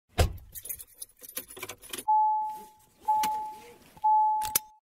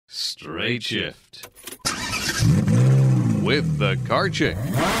Straight Shift with the Car Chick,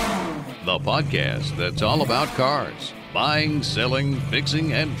 the podcast that's all about cars, buying, selling,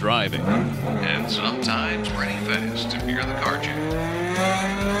 fixing, and driving, and sometimes running fast if you're the car chick.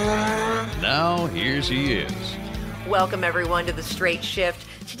 Now, here she is. Welcome, everyone, to the Straight Shift.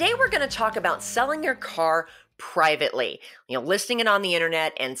 Today, we're going to talk about selling your car privately, listing it on the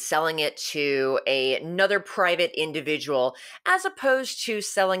internet and selling it to another private individual, as opposed to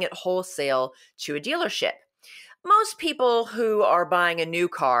selling it wholesale to a dealership. Most people who are buying a new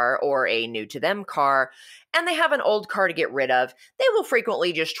car or a new to them car and they have an old car to get rid of, they will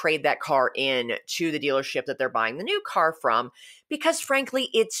frequently just trade that car in to the dealership that they're buying the new car from because,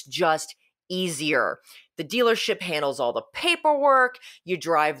 frankly, it's just easier. The dealership handles all the paperwork. You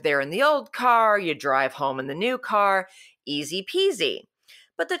drive there in the old car, you drive home in the new car, easy peasy.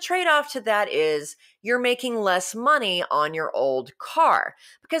 But the trade-off to that is you're making less money on your old car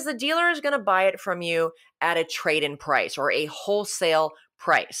because the dealer is going to buy it from you at a trade-in price or a wholesale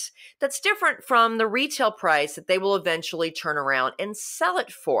price. That's different from the retail price that they will eventually turn around and sell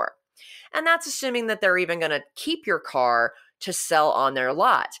it for. And that's assuming that they're even going to keep your car to sell on their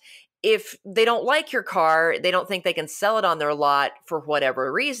lot. If they don't like your car, they don't think they can sell it on their lot for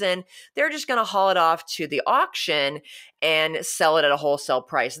whatever reason, they're just going to haul it off to the auction and sell it at a wholesale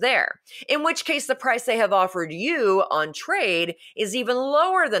price there. In which case, the price they have offered you on trade is even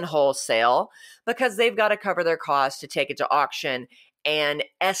lower than wholesale because they've got to cover their costs to take it to auction and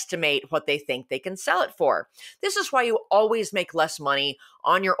estimate what they think they can sell it for. This is why you always make less money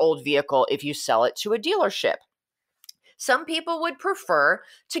on your old vehicle if you sell it to a dealership. Some people would prefer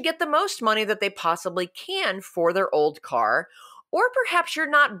to get the most money that they possibly can for their old car, or perhaps you're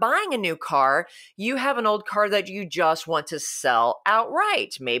not buying a new car. You have an old car that you just want to sell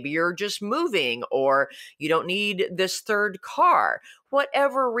outright. Maybe you're just moving or you don't need this third car,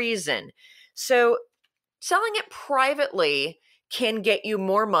 whatever reason. So selling it privately can get you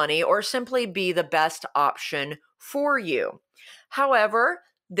more money or simply be the best option for you. However,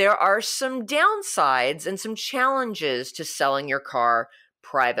 there are some downsides and some challenges to selling your car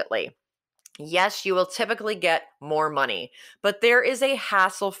privately. Yes, you will typically get more money, but there is a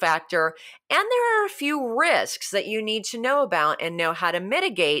hassle factor and there are a few risks that you need to know about and know how to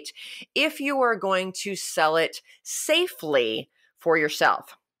mitigate if you are going to sell it safely for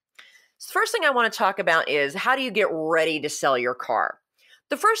yourself. So the first thing I want to talk about is how do you get ready to sell your car?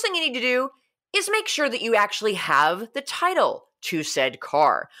 The first thing you need to do is make sure that you actually have the title to said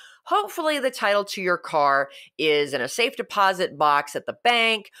car. Hopefully the title to your car is in a safe deposit box at the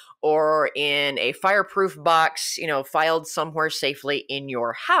bank or in a fireproof box, filed somewhere safely in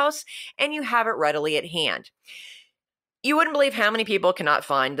your house, and you have it readily at hand. You wouldn't believe how many people cannot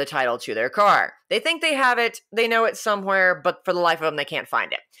find the title to their car. They think they have it, they know it's somewhere, but for the life of them, they can't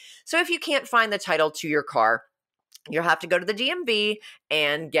find it. So if you can't find the title to your car, you'll have to go to the DMV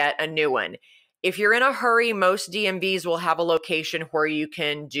and get a new one. If you're in a hurry, most DMVs will have a location where you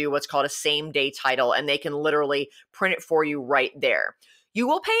can do what's called a same-day title, and they can literally print it for you right there. You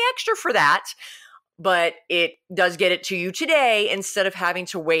will pay extra for that, but it does get it to you today instead of having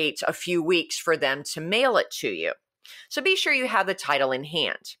to wait a few weeks for them to mail it to you. So be sure you have the title in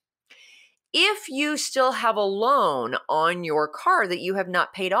hand. If you still have a loan on your car that you have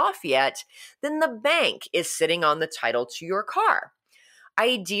not paid off yet, then the bank is sitting on the title to your car.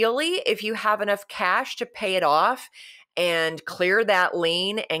 Ideally, if you have enough cash to pay it off and clear that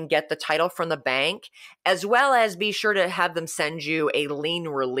lien and get the title from the bank, as well as be sure to have them send you a lien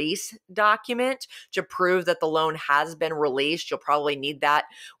release document to prove that the loan has been released. You'll probably need that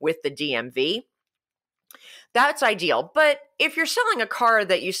with the DMV. That's ideal. But if you're selling a car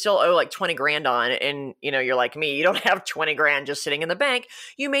that you still owe like 20 grand on and you're like me, you don't have 20 grand just sitting in the bank,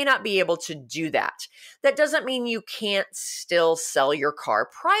 you may not be able to do that. That doesn't mean you can't still sell your car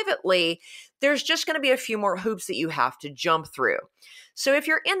privately. There's just going to be a few more hoops that you have to jump through. So if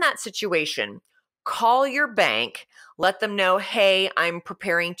you're in that situation, call your bank, let them know, hey, I'm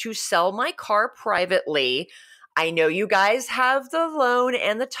preparing to sell my car privately. I know you guys have the loan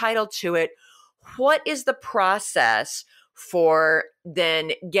and the title to it. What is the process for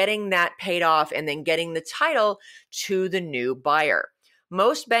then getting that paid off and then getting the title to the new buyer?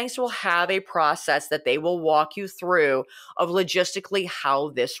 Most banks will have a process that they will walk you through of logistically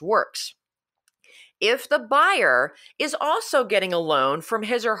how this works. If the buyer is also getting a loan from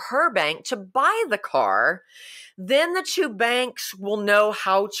his or her bank to buy the car, then the two banks will know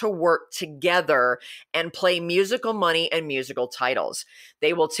how to work together and play musical money and musical titles.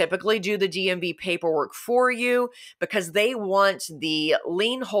 They will typically do the DMV paperwork for you because they want the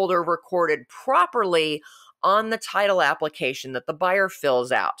lien holder recorded properly on the title application that the buyer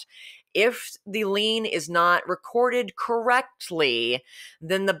fills out. If the lien is not recorded correctly,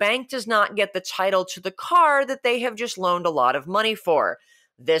 then the bank does not get the title to the car that they have just loaned a lot of money for.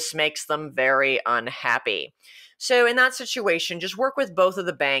 This makes them very unhappy. So in that situation, just work with both of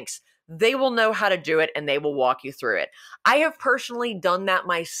the banks. They will know how to do it and they will walk you through it. I have personally done that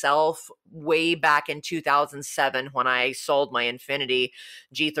myself way back in 2007 when I sold my Infiniti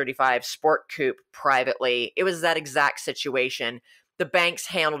G35 Sport Coupe privately. It was that exact situation. The banks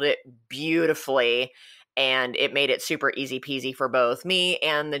handled it beautifully, and it made it super easy peasy for both me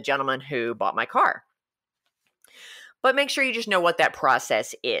and the gentleman who bought my car. But make sure you just know what that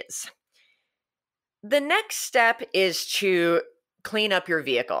process is. The next step is to clean up your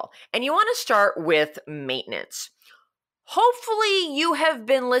vehicle, and you want to start with maintenance. Hopefully, you have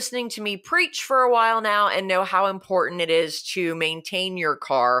been listening to me preach for a while now and know how important it is to maintain your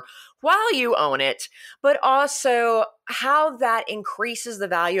car while you own it, but also how that increases the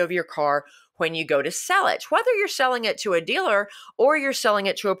value of your car when you go to sell it, whether you're selling it to a dealer or you're selling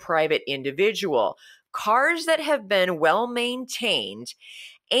it to a private individual. Cars that have been well maintained,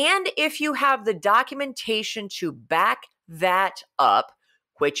 and if you have the documentation to back that up,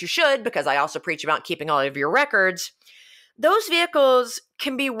 which you should, because I also preach about keeping all of your records, those vehicles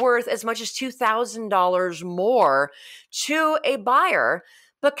can be worth as much as $2,000 more to a buyer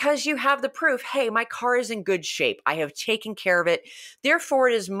because you have the proof, hey, my car is in good shape. I have taken care of it. Therefore,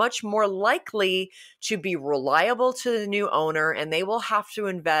 it is much more likely to be reliable to the new owner, and they will have to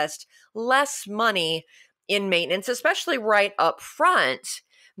invest less money in maintenance, especially right up front,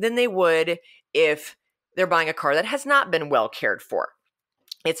 than they would if they're buying a car that has not been well cared for.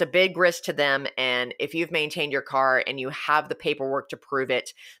 It's a big risk to them, and if you've maintained your car and you have the paperwork to prove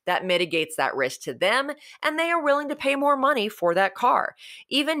it, that mitigates that risk to them, and they are willing to pay more money for that car.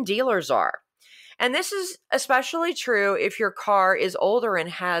 Even dealers are. And this is especially true if your car is older and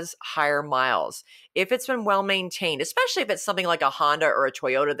has higher miles. If it's been well maintained, especially if it's something like a Honda or a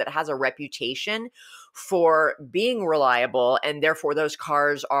Toyota that has a reputation for being reliable, and therefore those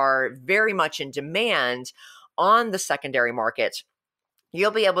cars are very much in demand on the secondary market,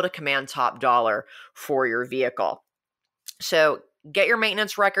 you'll be able to command top dollar for your vehicle. So get your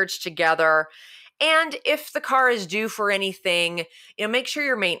maintenance records together. And if the car is due for anything, make sure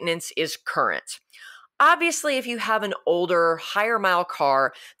your maintenance is current. Obviously, if you have an older, higher mile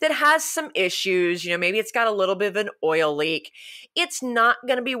car that has some issues, maybe it's got a little bit of an oil leak, it's not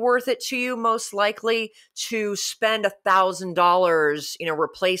going to be worth it to you, most likely, to spend $1,000,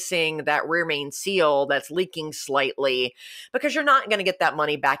 replacing that rear main seal that's leaking slightly, because you're not going to get that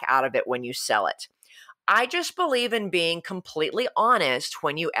money back out of it when you sell it. I just believe in being completely honest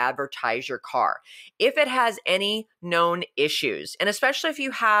when you advertise your car. If it has any known issues, and especially if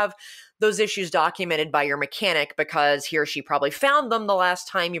you have those issues documented by your mechanic because he or she probably found them the last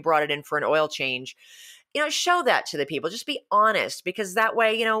time you brought it in for an oil change, show that to the people. Just be honest, because that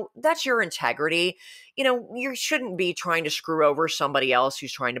way, that's your integrity. You shouldn't be trying to screw over somebody else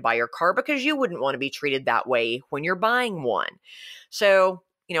who's trying to buy your car, because you wouldn't want to be treated that way when you're buying one. So,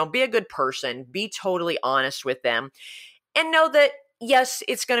 be a good person, be totally honest with them, and know that, yes,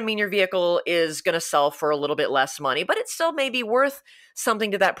 it's going to mean your vehicle is going to sell for a little bit less money, but it still may be worth something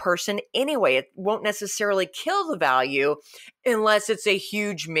to that person anyway. It won't necessarily kill the value unless it's a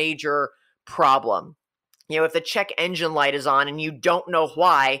huge, major problem. If the check engine light is on and you don't know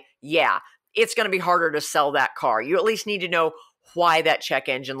why, yeah, it's going to be harder to sell that car. You at least need to know why that check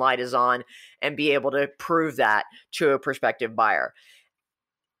engine light is on and be able to prove that to a prospective buyer.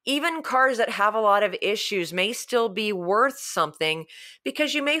 Even cars that have a lot of issues may still be worth something,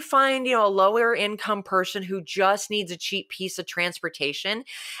 because you may find, a lower income person who just needs a cheap piece of transportation,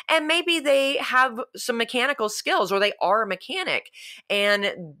 and maybe they have some mechanical skills, or they are a mechanic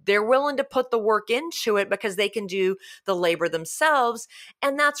and they're willing to put the work into it because they can do the labor themselves,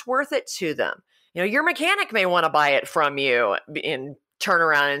 and that's worth it to them. Your mechanic may want to buy it from you and turn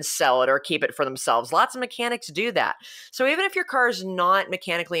around and sell it or keep it for themselves. Lots of mechanics do that. So even if your car is not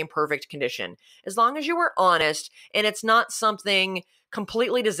mechanically in perfect condition, as long as you were honest and it's not something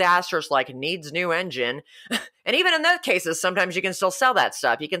completely disastrous like needs new engine, and even in those cases, sometimes you can still sell that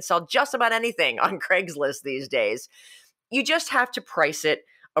stuff. You can sell just about anything on Craigslist these days. You just have to price it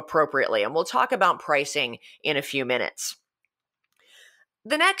appropriately. And we'll talk about pricing in a few minutes.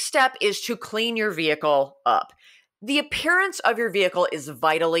 The next step is to clean your vehicle up. The appearance of your vehicle is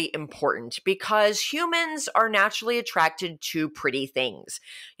vitally important because humans are naturally attracted to pretty things.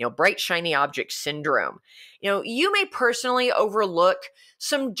 Bright, shiny object syndrome. You may personally overlook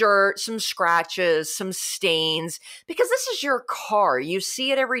some dirt, some scratches, some stains, because this is your car. You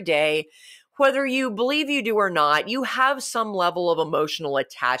see it every day. whether you believe you do or not, you have some level of emotional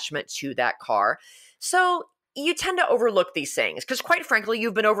attachment to that car. So you tend to overlook these things because, quite frankly,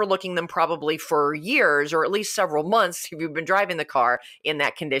 you've been overlooking them probably for years or at least several months if you've been driving the car in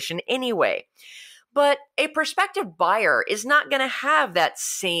that condition anyway. But a prospective buyer is not going to have that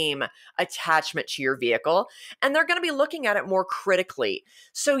same attachment to your vehicle, and they're going to be looking at it more critically.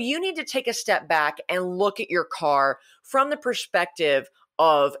 So you need to take a step back and look at your car from the perspective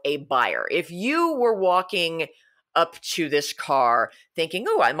of a buyer. If you were walking up to this car thinking,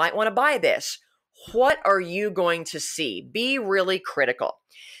 oh, I might want to buy this, what are you going to see? Be really critical.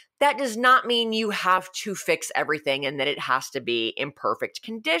 That does not mean you have to fix everything and that it has to be in perfect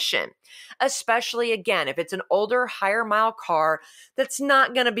condition. Especially, again, if it's an older, higher mile car that's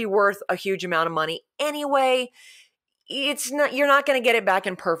not going to be worth a huge amount of money anyway, you're not going to get it back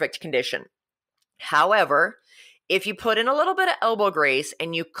in perfect condition. However, if you put in a little bit of elbow grease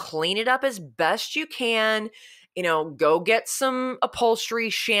and you clean it up as best you can, go get some upholstery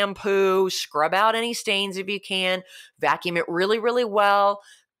shampoo, scrub out any stains if you can, vacuum it really, really well,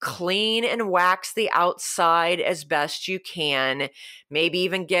 clean and wax the outside as best you can, maybe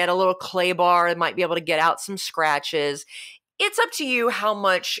even get a little clay bar that might be able to get out some scratches. It's up to you how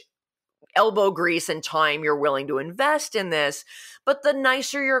much elbow grease and time you're willing to invest in this, but the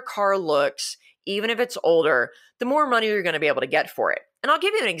nicer your car looks, even if it's older, the more money you're going to be able to get for it. And I'll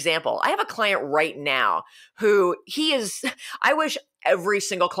give you an example. I have a client right now who I wish every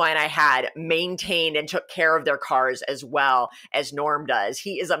single client I had maintained and took care of their cars as well as Norm does.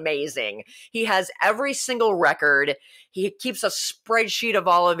 He is amazing. He has every single record. He keeps a spreadsheet of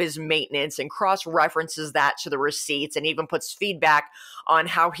all of his maintenance and cross-references that to the receipts and even puts feedback on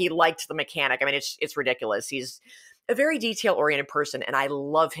how he liked the mechanic. I mean, it's ridiculous. He's a very detail-oriented person, and I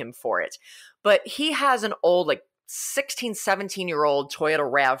love him for it. But he has an old, 16, 17-year-old Toyota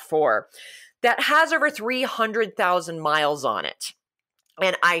RAV4 that has over 300,000 miles on it.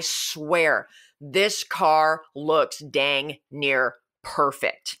 And I swear, this car looks dang near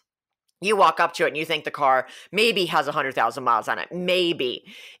perfect. You walk up to it and you think the car maybe has 100,000 miles on it. Maybe.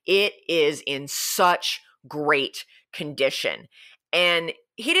 It is in such great condition. And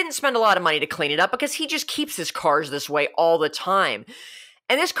he didn't spend a lot of money to clean it up because he just keeps his cars this way all the time.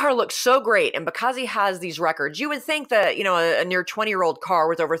 And this car looks so great. And because he has these records, you would think that, a near 20-year-old car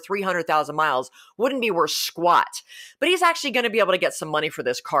with over 300,000 miles wouldn't be worth squat. But he's actually going to be able to get some money for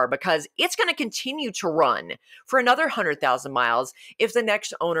this car because it's going to continue to run for another 100,000 miles if the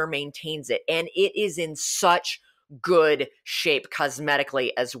next owner maintains it. And it is in such good shape cosmetically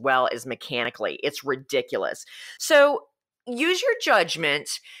as well as mechanically. It's ridiculous. So use your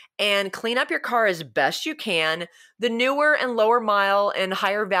judgment and clean up your car as best you can. The newer and lower mile and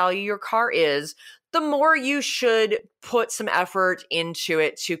higher value your car is, the more you should put some effort into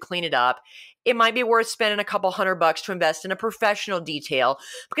it to clean it up. It might be worth spending a couple $100 to invest in a professional detail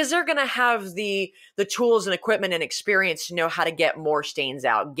because they're going to have the tools and equipment and experience to know how to get more stains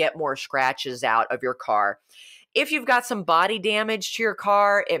out, get more scratches out of your car. If you've got some body damage to your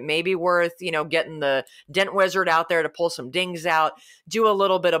car, it may be worth, getting the dent wizard out there to pull some dings out, do a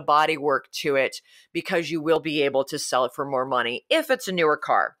little bit of body work to it because you will be able to sell it for more money if it's a newer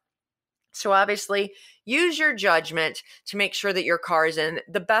car. So obviously, use your judgment to make sure that your car is in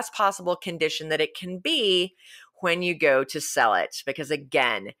the best possible condition that it can be when you go to sell it. Because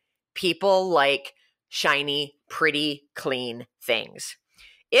again, people like shiny, pretty, clean things.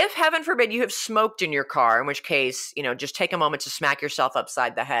 If, heaven forbid, you have smoked in your car, in which case, just take a moment to smack yourself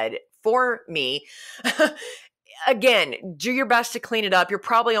upside the head for me. Again, do your best to clean it up. You're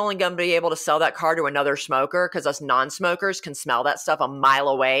probably only going to be able to sell that car to another smoker because us non-smokers can smell that stuff a mile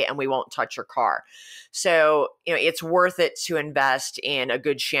away and we won't touch your car. So, it's worth it to invest in a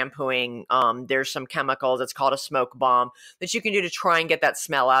good shampooing. There's some chemicals, it's called a smoke bomb, that you can do to try and get that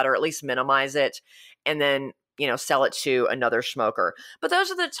smell out or at least minimize it. And then sell it to another smoker. But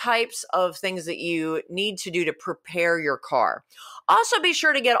those are the types of things that you need to do to prepare your car. Also, be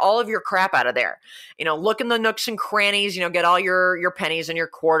sure to get all of your crap out of there. Look in the nooks and crannies, get all your pennies and your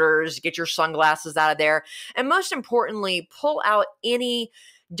quarters, get your sunglasses out of there. And most importantly, pull out any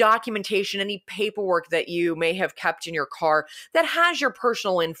documentation, any paperwork that you may have kept in your car that has your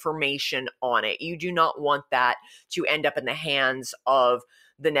personal information on it. You do not want that to end up in the hands of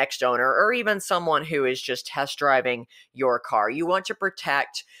the next owner or even someone who is just test driving your car. You want to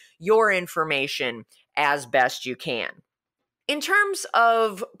protect your information as best you can. In terms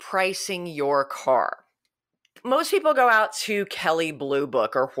of pricing your car, most people go out to Kelley Blue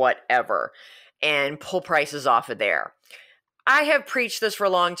Book or whatever and pull prices off of there. I have preached this for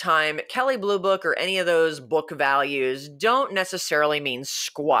a long time. Kelley Blue Book or any of those book values don't necessarily mean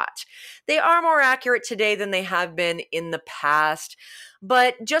squat. They are more accurate today than they have been in the past.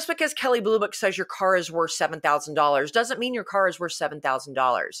 But just because Kelley Blue Book says your car is worth $7,000 doesn't mean your car is worth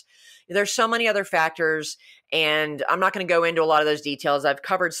 $7,000. There's so many other factors, and I'm not going to go into a lot of those details. I've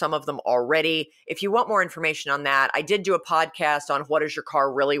covered some of them already. If you want more information on that, I did do a podcast on what is your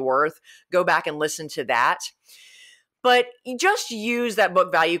car really worth. Go back and listen to that. But you just use that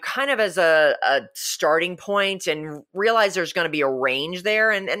book value kind of as a starting point and realize there's going to be a range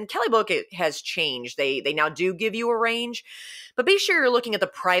there. And Kelley Book has changed. They now do give you a range, but be sure you're looking at the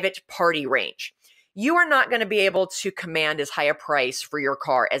private party range. You are not going to be able to command as high a price for your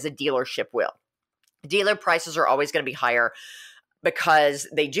car as a dealership will. Dealer prices are always going to be higher because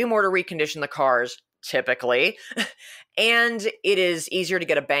they do more to recondition the cars, typically. And it is easier to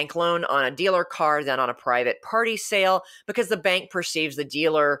get a bank loan on a dealer car than on a private party sale because the bank perceives the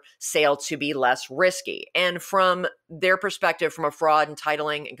dealer sale to be less risky. And from their perspective, from a fraud and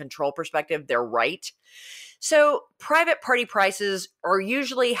titling and control perspective, they're right. So private party prices are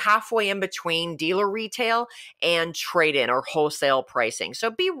usually halfway in between dealer retail and trade-in or wholesale pricing.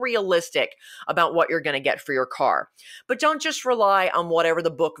 So be realistic about what you're going to get for your car. But don't just rely on whatever the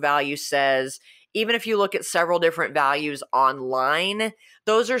book value says. Even if you look at several different values online,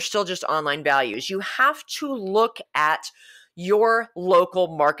 those are still just online values. You have to look at your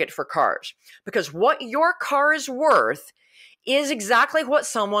local market for cars because what your car is worth is exactly what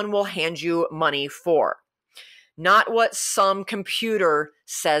someone will hand you money for, not what some computer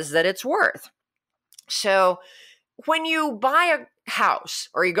says that it's worth. So when you buy a house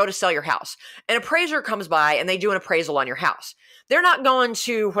or you go to sell your house, an appraiser comes by and they do an appraisal on your house. They're not going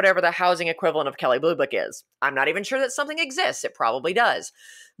to whatever the housing equivalent of Kelley Blue Book is. I'm not even sure that something exists. It probably does.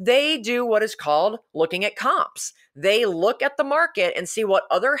 They do what is called looking at comps. They look at the market and see what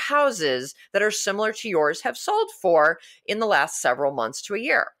other houses that are similar to yours have sold for in the last several months to a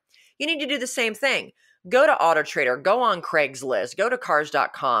year. You need to do the same thing. Go to AutoTrader, go on Craigslist, go to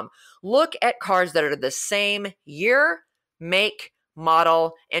Cars.com. Look at cars that are the same year, make,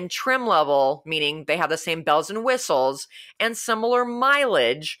 model, and trim level, meaning they have the same bells and whistles and similar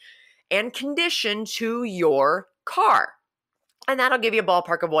mileage and condition to your car. And that'll give you a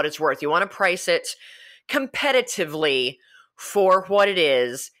ballpark of what it's worth. You want to price it competitively for what it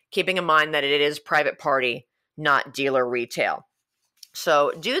is, keeping in mind that it is private party, not dealer retail.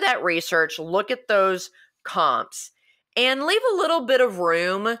 So do that research, look at those comps, and leave a little bit of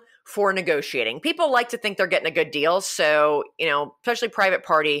room for negotiating. People like to think they're getting a good deal. So, especially private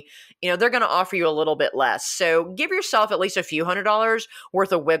party, they're going to offer you a little bit less. So give yourself at least a few $100s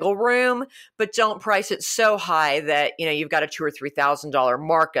worth of wiggle room, but don't price it so high that, you've got a $2,000 or $3,000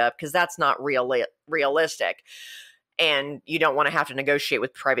 markup because that's not realistic. And you don't want to have to negotiate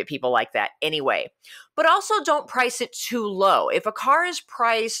with private people like that anyway. But also don't price it too low. If a car is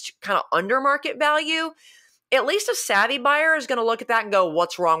priced kind of under market value, at least a savvy buyer is going to look at that and go,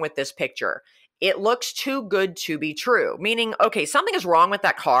 what's wrong with this picture? It looks too good to be true. Meaning, okay, something is wrong with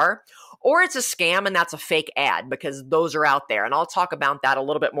that car, or it's a scam and that's a fake ad, because those are out there. And I'll talk about that a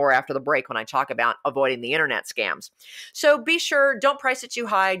little bit more after the break when I talk about avoiding the internet scams. So be sure, don't price it too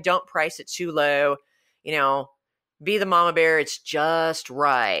high. Don't price it too low. Be the mama bear. It's just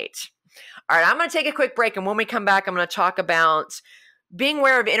right. All right, I'm going to take a quick break. And when we come back, I'm going to talk about being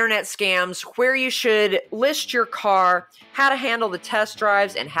aware of internet scams, where you should list your car, how to handle the test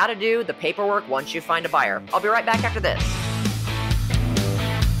drives, and how to do the paperwork once you find a buyer. I'll be right back after this.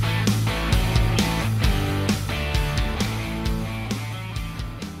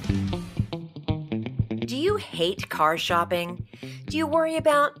 Do you hate car shopping? Do you worry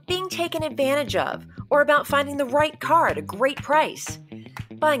about being taken advantage of or about finding the right car at a great price?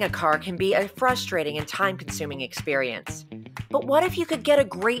 Buying a car can be a frustrating and time-consuming experience. But what if you could get a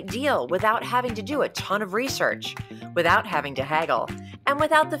great deal without having to do a ton of research, without having to haggle, and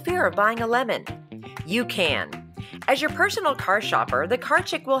without the fear of buying a lemon? You can. As your personal car shopper, the Car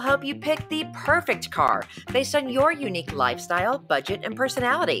Chick will help you pick the perfect car based on your unique lifestyle, budget, and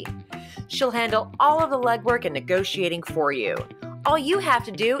personality. She'll handle all of the legwork and negotiating for you. All you have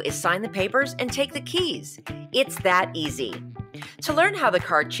to do is sign the papers and take the keys. It's that easy. To learn how the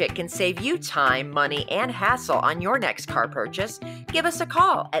Car Chick can save you time, money, and hassle on your next car purchase, give us a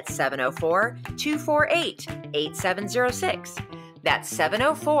call at 704-248-8706. That's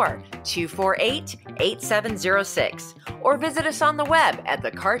 704-248-8706. Or visit us on the web at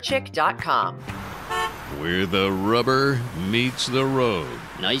thecarchick.com. Where the rubber meets the road.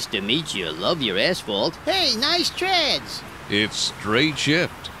 Nice to meet you. Love your asphalt. Hey, nice treads. It's Straight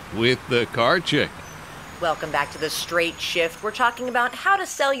Shift with the Car Chick. Welcome back to The Straight Shift. We're talking about how to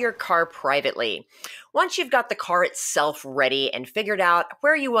sell your car privately. Once you've got the car itself ready and figured out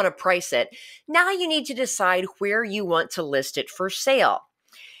where you want to price it, now you need to decide where you want to list it for sale.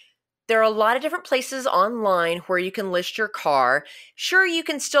 There are a lot of different places online where you can list your car. Sure, you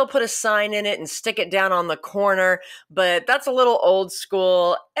can still put a sign in it and stick it down on the corner, but that's a little old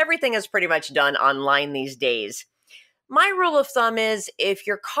school. Everything is pretty much done online these days. My rule of thumb is if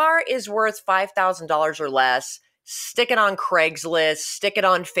your car is worth $5,000 or less, stick it on Craigslist, stick it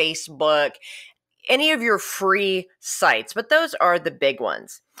on Facebook, any of your free sites, but those are the big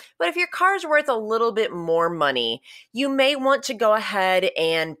ones. But if your car is worth a little bit more money, you may want to go ahead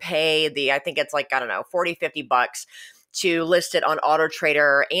and pay I think it's like, $40, $50 to list it on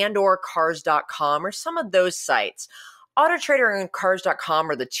AutoTrader and or Cars.com or some of those sites. AutoTrader and Cars.com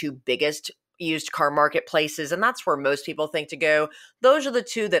are the two biggest used car marketplaces, and that's where most people think to go. Those are the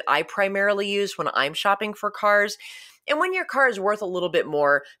two that I primarily use when I'm shopping for cars. And when your car is worth a little bit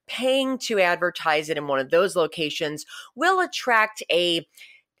more, paying to advertise it in one of those locations will attract a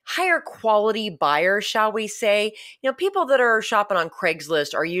higher quality buyer, shall we say. People that are shopping on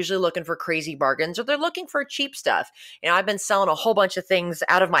Craigslist are usually looking for crazy bargains or they're looking for cheap stuff. I've been selling a whole bunch of things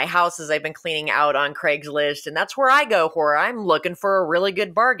out of my house as I've been cleaning out on Craigslist, and that's where I go where I'm looking for a really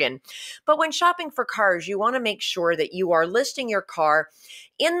good bargain. But when shopping for cars, you want to make sure that you are listing your car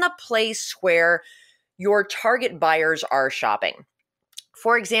in the place where your target buyers are shopping.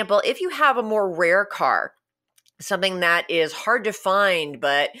 For example, if you have a more rare car, something that is hard to find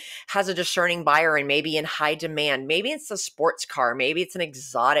but has a discerning buyer and maybe in high demand, maybe it's a sports car, maybe it's an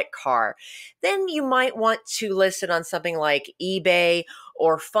exotic car, then you might want to list it on something like eBay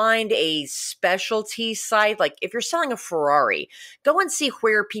or find a specialty site. Like if you're selling a Ferrari, go and see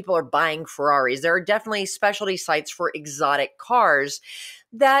where people are buying Ferraris. There are definitely specialty sites for exotic cars.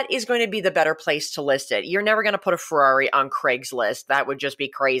 That is going to be the better place to list it. You're never going to put a Ferrari on Craigslist. That would just be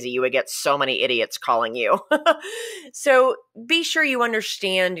crazy. You would get so many idiots calling you. So be sure you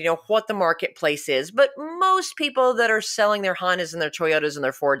understand, what the marketplace is. But most people that are selling their Hondas and their Toyotas and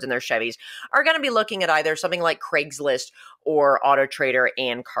their Fords and their Chevys are going to be looking at either something like Craigslist or AutoTrader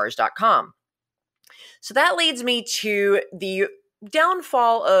and Cars.com. So that leads me to the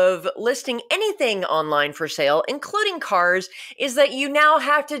downfall of listing anything online for sale, including cars, is that you now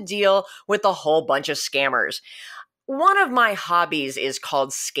have to deal with a whole bunch of scammers. One of my hobbies is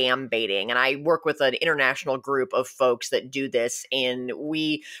called scam baiting, and I work with an international group of folks that do this, and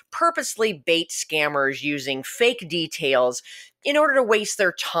we purposely bait scammers using fake details in order to waste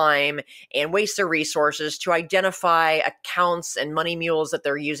their time and waste their resources to identify accounts and money mules that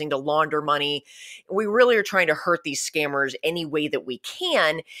they're using to launder money. We really are trying to hurt these scammers any way that we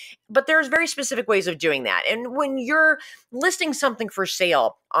can, but there's very specific ways of doing that. And when you're listing something for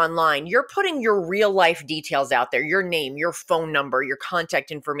sale online, you're putting your real life details out there, your name, your phone number, your contact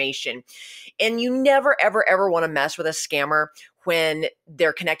information. And you never, ever, ever want to mess with a scammer when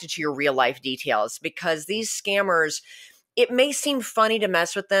they're connected to your real life details, because these scammers, it may seem funny to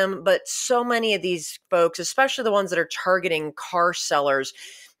mess with them, but so many of these folks, especially the ones that are targeting car sellers,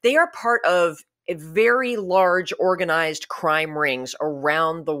 they are part of a very large organized crime rings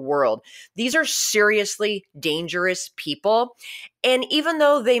around the world. These are seriously dangerous people. And even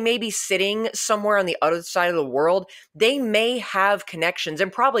though they may be sitting somewhere on the other side of the world, they may have connections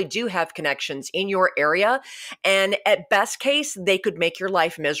and probably do have connections in your area. And at best case, they could make your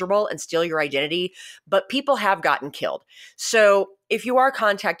life miserable and steal your identity. But people have gotten killed. So if you are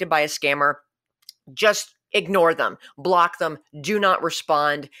contacted by a scammer, just ignore them, block them, do not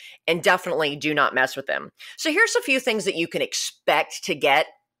respond, and definitely do not mess with them. So here's a few things that you can expect to get.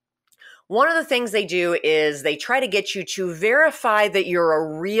 One of the things they do is they try to get you to verify that you're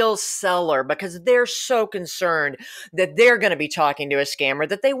a real seller, because they're so concerned that they're going to be talking to a scammer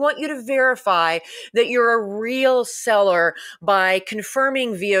that they want you to verify that you're a real seller by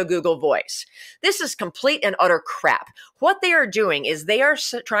confirming via Google Voice. This is complete and utter crap. What they are doing is they are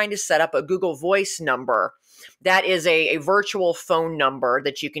trying to set up a Google Voice number. That is a virtual phone number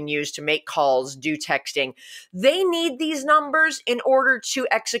that you can use to make calls, do texting. They need these numbers in order to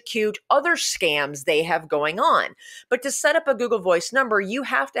execute other scams they have going on. But to set up a Google Voice number, you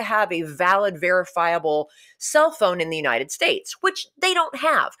have to have a valid, verifiable cell phone in the United States, which they don't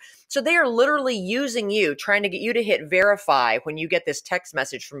have. So they are literally using you, trying to get you to hit verify when you get this text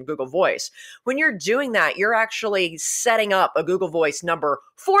message from Google Voice. When you're doing that, you're actually setting up a Google Voice number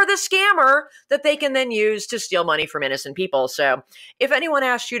for the scammer that they can then use to steal money from innocent people. So if anyone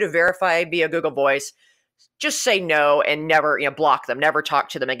asks you to verify via Google Voice, just say no and never, block them, never talk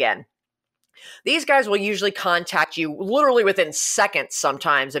to them again. These guys will usually contact you literally within seconds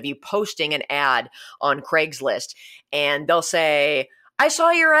sometimes of you posting an ad on Craigslist. And they'll say, I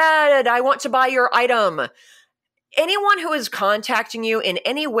saw your ad. I want to buy your item. Anyone who is contacting you in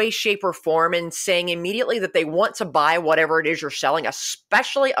any way, shape, or form and saying immediately that they want to buy whatever it is you're selling,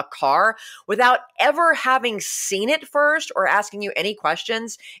 especially a car, without ever having seen it first or asking you any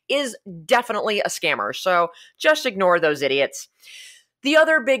questions, is definitely a scammer. So just ignore those idiots. The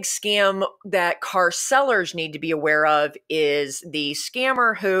other big scam that car sellers need to be aware of is the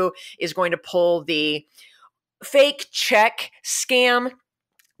scammer who is going to pull the fake check scam.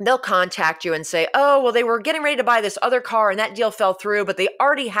 They'll contact you and say, oh, well, they were getting ready to buy this other car and that deal fell through, but they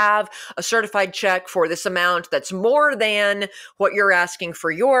already have a certified check for this amount that's more than what you're asking for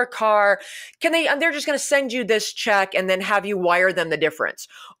your car. They're just going to send you this check and then have you wire them the difference.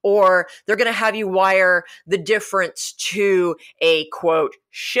 Or they're going to have you wire the difference to a, quote,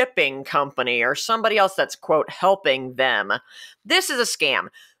 shipping company or somebody else that's, quote, helping them. This is a scam.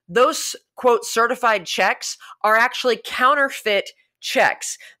 Those, quote, certified checks are actually counterfeit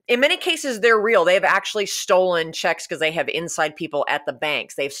checks. In many cases, they're real. They have actually stolen checks because they have inside people at the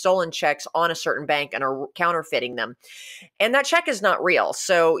banks. They've stolen checks on a certain bank and are counterfeiting them. And that check is not real.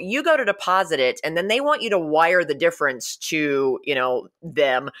 So you go to deposit it, and then they want you to wire the difference to,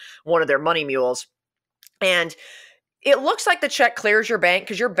 them, one of their money mules. And it looks like the check clears your bank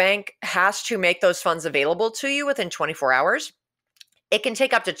because your bank has to make those funds available to you within 24 hours. It can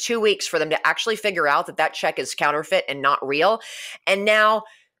take up to 2 weeks for them to actually figure out that that check is counterfeit and not real. And now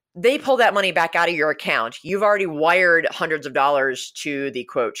they pull that money back out of your account. You've already wired hundreds of dollars to the,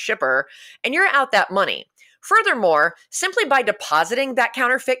 quote, shipper, and you're out that money. Furthermore, simply by depositing that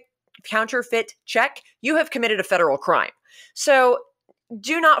counterfeit check, you have committed a federal crime. So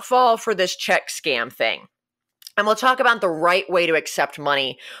do not fall for this check scam thing. And we'll talk about the right way to accept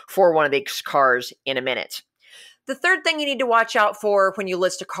money for one of these cars in a minute. The third thing you need to watch out for when you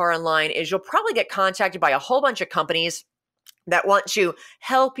list a car online is you'll probably get contacted by a whole bunch of companies that want to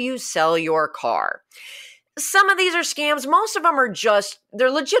help you sell your car. Some of these are scams. Most of them are they're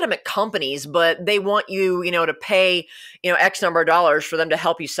legitimate companies, but they want you, to pay, X number of dollars for them to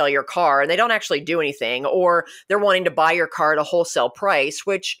help you sell your car, and they don't actually do anything, or they're wanting to buy your car at a wholesale price,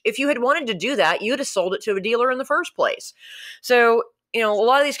 which if you had wanted to do that, you'd have sold it to a dealer in the first place. So a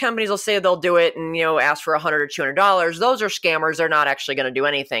lot of these companies will say they'll do it and, ask for $100 or $200. Those are scammers. They're not actually going to do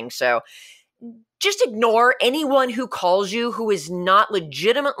anything. So just ignore anyone who calls you who is not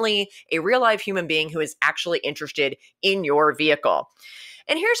legitimately a real life human being who is actually interested in your vehicle.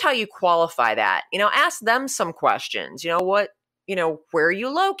 And here's how you qualify that. Ask them some questions. Where are you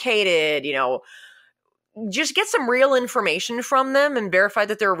located? Just get some real information from them and verify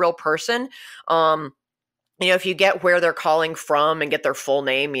that they're a real person. If you get where they're calling from and get their full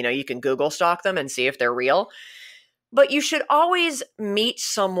name, you can Google stalk them and see if they're real. But you should always meet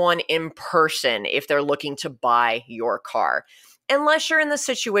someone in person if they're looking to buy your car. Unless you're in the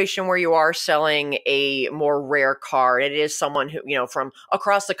situation where you are selling a more rare car, it is someone who, from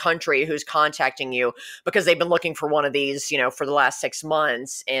across the country who's contacting you because they've been looking for one of these, for the last 6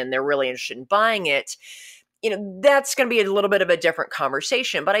 months and they're really interested in buying it. That's going to be a little bit of a different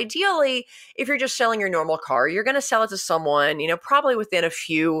conversation. But ideally, if you're just selling your normal car, you're going to sell it to someone, probably within a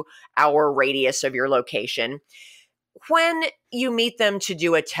few hour radius of your location. When you meet them to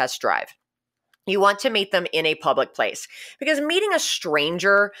do a test drive, you want to meet them in a public place because meeting a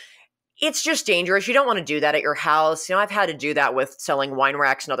stranger, it's just dangerous. You don't want to do that at your house. I've had to do that with selling wine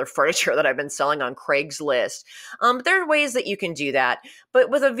racks and other furniture that I've been selling on Craigslist. But there are ways that you can do that.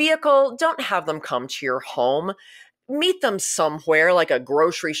 But with a vehicle, don't have them come to your home. Meet them somewhere like a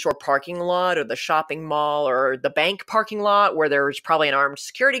grocery store parking lot or the shopping mall or the bank parking lot where there's probably an armed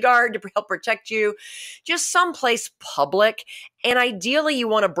security guard to help protect you. Just someplace public. And ideally, you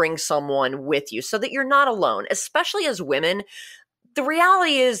want to bring someone with you so that you're not alone, especially as women. The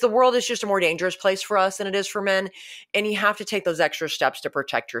reality is the world is just a more dangerous place for us than it is for men, and you have to take those extra steps to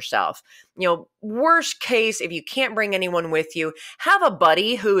protect yourself. Worst case, if you can't bring anyone with you, have a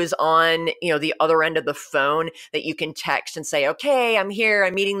buddy who is on, the other end of the phone that you can text and say, okay, I'm here,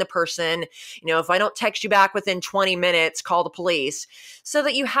 I'm meeting the person. If I don't text you back within 20 minutes, call the police, so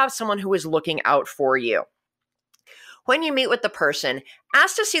that you have someone who is looking out for you. When you meet with the person,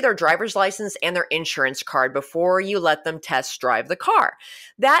 ask to see their driver's license and their insurance card before you let them test drive the car.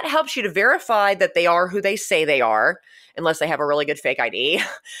 That helps you to verify that they are who they say they are, unless they have a really good fake ID.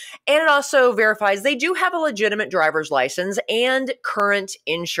 And it also verifies they do have a legitimate driver's license and current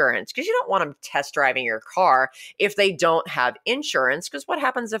insurance, because you don't want them test driving your car if they don't have insurance, because what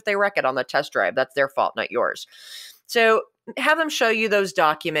happens if they wreck it on the test drive? That's their fault, not yours. So have them show you those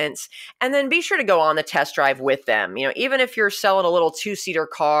documents, and then be sure to go on the test drive with them. Even if you're selling a little 2-seater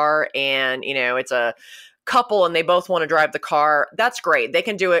car and, it's a couple and they both want to drive the car, that's great. They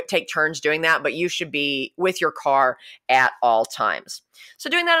can do it, take turns doing that, but you should be with your car at all times. So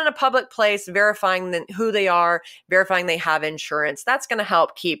doing that in a public place, verifying who they are, verifying they have insurance, that's going to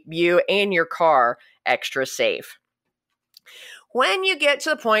help keep you and your car extra safe. When you get to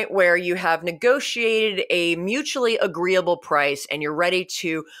the point where you have negotiated a mutually agreeable price and you're ready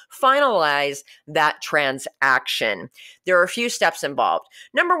to finalize that transaction, there are a few steps involved.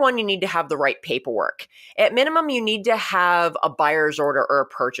 Number one, you need to have the right paperwork. At minimum, you need to have a buyer's order or a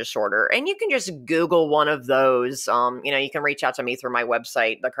purchase order, and you can just Google one of those. You can reach out to me through my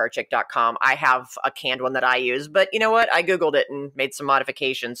website, thecarchick.com. I have a canned one that I use, but you know what? I Googled it and made some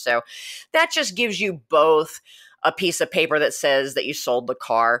modifications. So that just gives you both a piece of paper that says that you sold the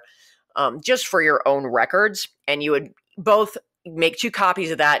car, just for your own records. And you would both make 2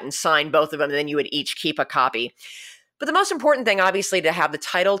 copies of that and sign both of them. And then you would each keep a copy. But the most important thing, obviously, to have the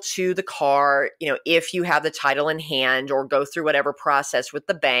title to the car, if you have the title in hand, or go through whatever process with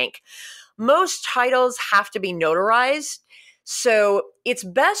the bank. Most titles have to be notarized. So it's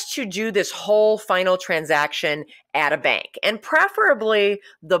best to do this whole final transaction at a bank, and preferably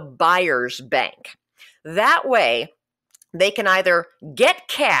the buyer's bank. That way, they can either get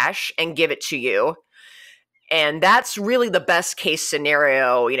cash and give it to you, and that's really the best case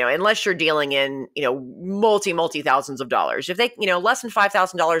scenario, unless you're dealing in, multi thousands of dollars. If they, less than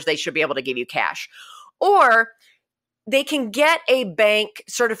 $5,000, they should be able to give you cash. Or they can get a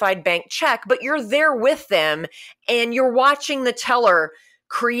certified bank check, but you're there with them and you're watching the teller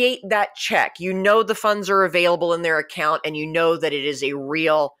create that check. The funds are available in their account, and that it is a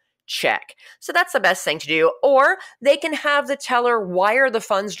real check. So that's the best thing to do. Or they can have the teller wire the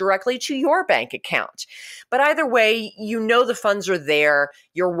funds directly to your bank account. But either way, the funds are there,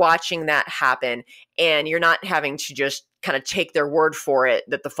 you're watching that happen, and you're not having to just kind of take their word for it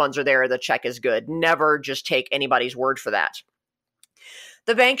that the funds are there, the check is good. Never just take anybody's word for that.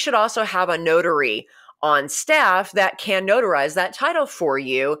 The bank should also have a notary on staff that can notarize that title for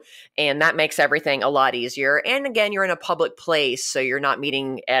you, and that makes everything a lot easier. And again, you're in a public place, so you're not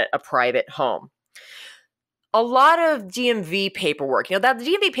meeting at a private home. A lot of DMV paperwork, that the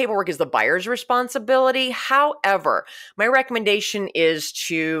DMV paperwork is the buyer's responsibility. However, my recommendation is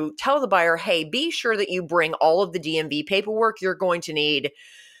to tell the buyer, hey, be sure that you bring all of the DMV paperwork you're going to need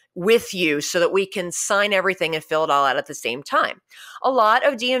with you so that we can sign everything and fill it all out at the same time. A lot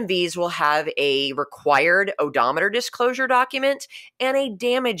of DMVs will have a required odometer disclosure document and a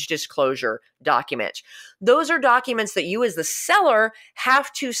damage disclosure document. Those are documents that you as the seller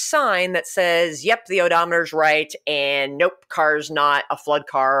have to sign that says, yep, the odometer's right, and nope, car's not a flood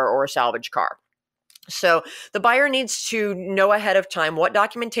car or a salvage car. So the buyer needs to know ahead of time what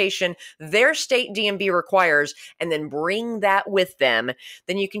documentation their state DMV requires, and then bring that with them.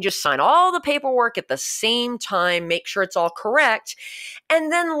 Then you can just sign all the paperwork at the same time, make sure it's all correct.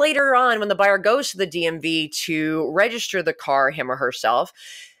 And then later on, when the buyer goes to the DMV to register the car, him or herself,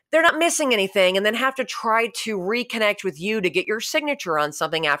 they're not missing anything, and then have to try to reconnect with you to get your signature on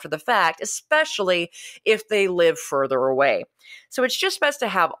something after the fact, especially if they live further away. So it's just best to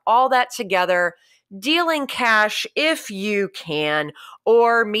have all that together. Deal in cash if you can,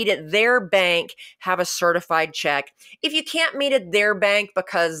 or meet at their bank, have a certified check. If you can't meet at their bank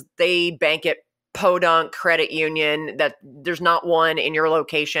because they bank at Podunk Credit Union, that there's not one in your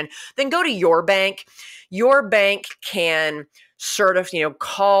location, then go to your bank. Your bank can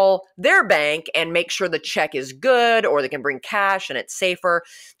call their bank and make sure the check is good, or they can bring cash and it's safer.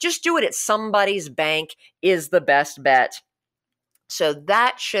 Just do it at somebody's bank is the best bet. So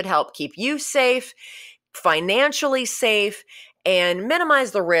that should help keep you safe, financially safe, and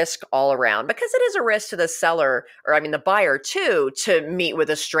minimize the risk all around, because it is a risk to the seller, the buyer too, to meet with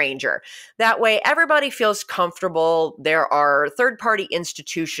a stranger. That way, everybody feels comfortable. There are third-party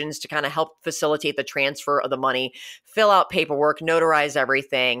institutions to kind of help facilitate the transfer of the money, fill out paperwork, notarize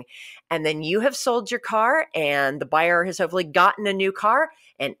everything, and then you have sold your car, and the buyer has hopefully gotten a new car,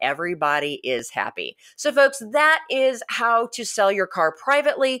 and everybody is happy. So folks, that is how to sell your car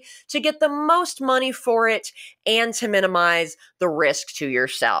privately to get the most money for it and to minimize the risk to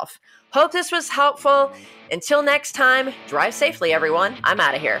yourself. Hope this was helpful. Until next time, drive safely, everyone. I'm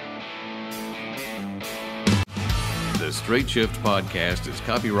out of here. The Straight Shift Podcast is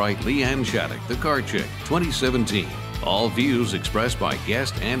copyright Leanne Shattuck, The Car Chick, 2017. All views expressed by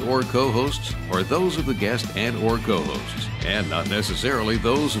guest and or co-hosts are those of the guest and or co-hosts, and not necessarily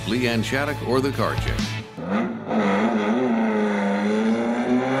those of Leanne Shattuck or The Car Chick.